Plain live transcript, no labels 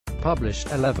published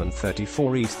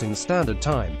 11:34 Eastern Standard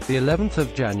Time, the 11th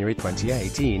of January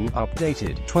 2018,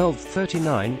 updated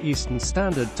 12:39 Eastern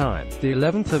Standard Time, the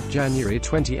 11th of January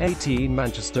 2018.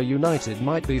 Manchester United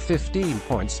might be 15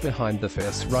 points behind the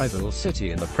fierce rival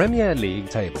City in the Premier League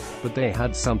table, but they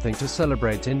had something to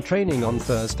celebrate in training on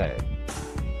Thursday.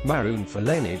 Marouane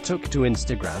Fellaini took to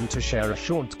Instagram to share a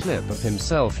short clip of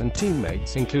himself and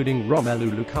teammates including Romelu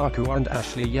Lukaku and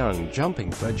Ashley Young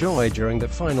jumping for joy during the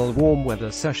final warm-weather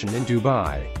session in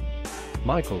Dubai.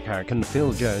 Michael Carrick and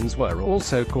Phil Jones were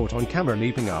also caught on camera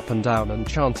leaping up and down and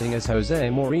chanting as Jose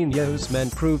Mourinho's men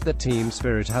proved that team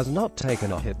spirit has not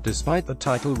taken a hit despite the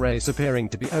title race appearing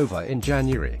to be over in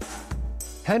January.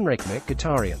 Henrik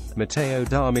Mkhitaryan, Matteo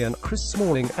Darmian, Chris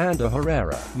Smalling, Ander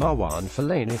Herrera, Marouane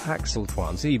Fellaini, Axel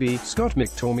Tuanzebe, Scott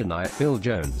McTominay, Phil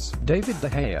Jones, David De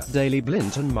Gea, Daley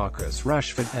Blind and Marcus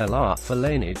Rashford.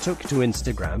 Fellaini took to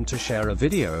Instagram to share a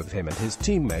video of him and his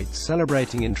teammates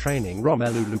celebrating in training.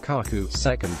 Romelu Lukaku,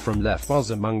 second from left, was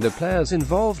among the players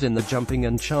involved in the jumping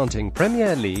and chanting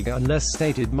Premier League unless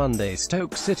stated Monday.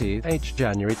 Stoke City,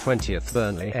 January 20,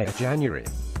 Burnley, January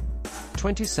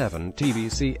 27,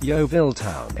 TBC, Yeovil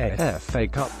Town, FA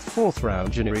Cup 4th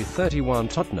round, January 31,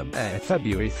 Tottenham,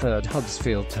 February 3,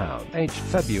 Huddersfield Town,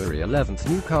 February 11,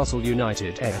 Newcastle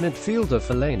United. Midfielder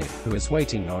Fellaini, who is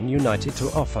waiting on United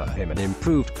to offer him an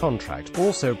improved contract,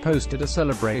 also posted a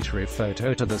celebratory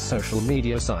photo to the social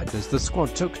media site as the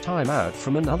squad took time out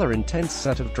from another intense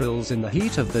set of drills in the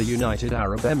heat of the United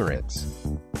Arab Emirates.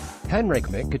 Henrik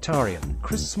Mkhitaryan,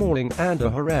 Chris Smalling, Ander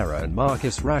Herrera and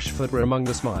Marcus Rashford were among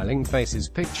the smiling faces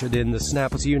pictured in the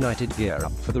snap as United gear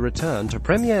up for the return to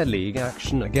Premier League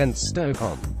action against Stoke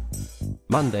on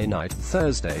Monday night.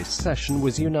 Thursday's session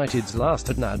was United's last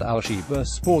at Nad Al Sheba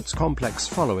Sports Complex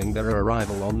following their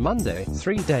arrival on Monday,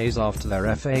 3 days after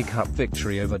their FA Cup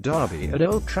victory over Derby at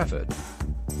Old Trafford.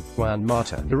 Juan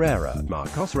Mata, Herrera,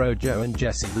 Marcos Rojo and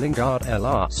Jesse Lingard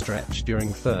stretched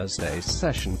during Thursday's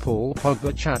session. Paul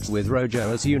Pogba chats with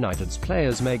Rojo as United's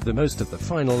players make the most of the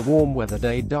final warm-weather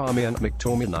day. Darmian,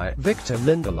 McTominay, Victor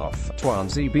Lindelof,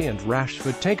 Tuanzebe and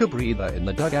Rashford take a breather in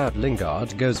the dugout.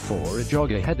 Lingard goes for a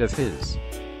jog ahead of his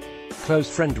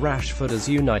close friend Rashford as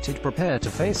United prepare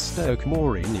to face Stoke.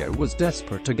 Mourinho was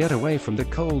desperate to get away from the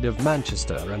cold of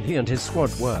Manchester and he and his squad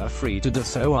were free to do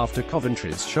so after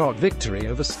Coventry's shock victory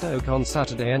over Stoke on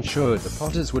Saturday ensured the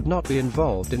Potters would not be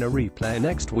involved in a replay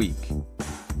next week.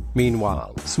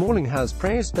 Meanwhile, Smalling has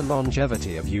praised the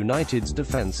longevity of United's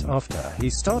defence after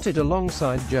he started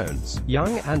alongside Jones,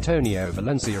 Young, Antonio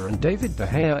Valencia and David De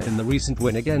Gea in the recent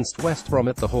win against West Brom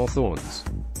at the Hawthorns.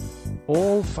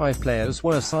 All 5 players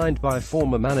were signed by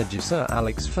former manager Sir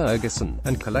Alex Ferguson,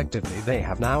 and collectively they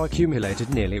have now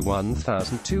accumulated nearly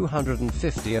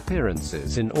 1,250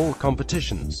 appearances in all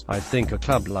competitions. I think a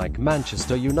club like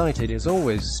Manchester United is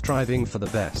always striving for the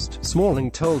best,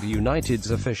 Smalling told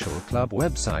United's official club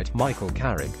website. Michael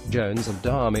Carrick, Jones and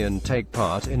Darmian take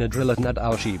part in a drill at Nad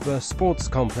Al Sheba Sports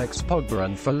Complex. Pogba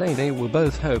and Fellaini will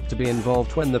both hope to be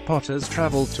involved when the Potters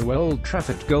travel to Old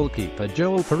Trafford. Goalkeeper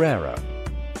Joel Pereira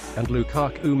and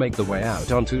Lukaku make the way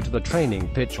out onto the training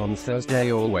pitch on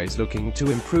Thursday, always looking to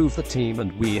improve the team,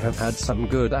 and we have had some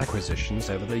good acquisitions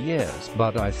over the years,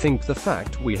 but I think the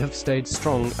fact we have stayed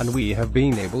strong, and we have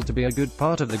been able to be a good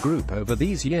part of the group over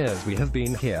these years we have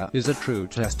been here, is a true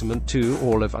testament to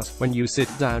all of us. When you sit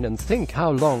down and think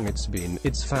how long it's been,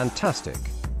 it's fantastic.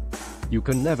 You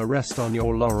can never rest on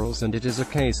your laurels, and it is a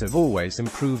case of always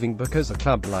improving because a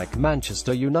club like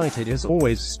Manchester United is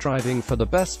always striving for the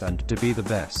best, and to be the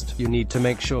best, you need to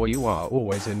make sure you are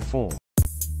always in form.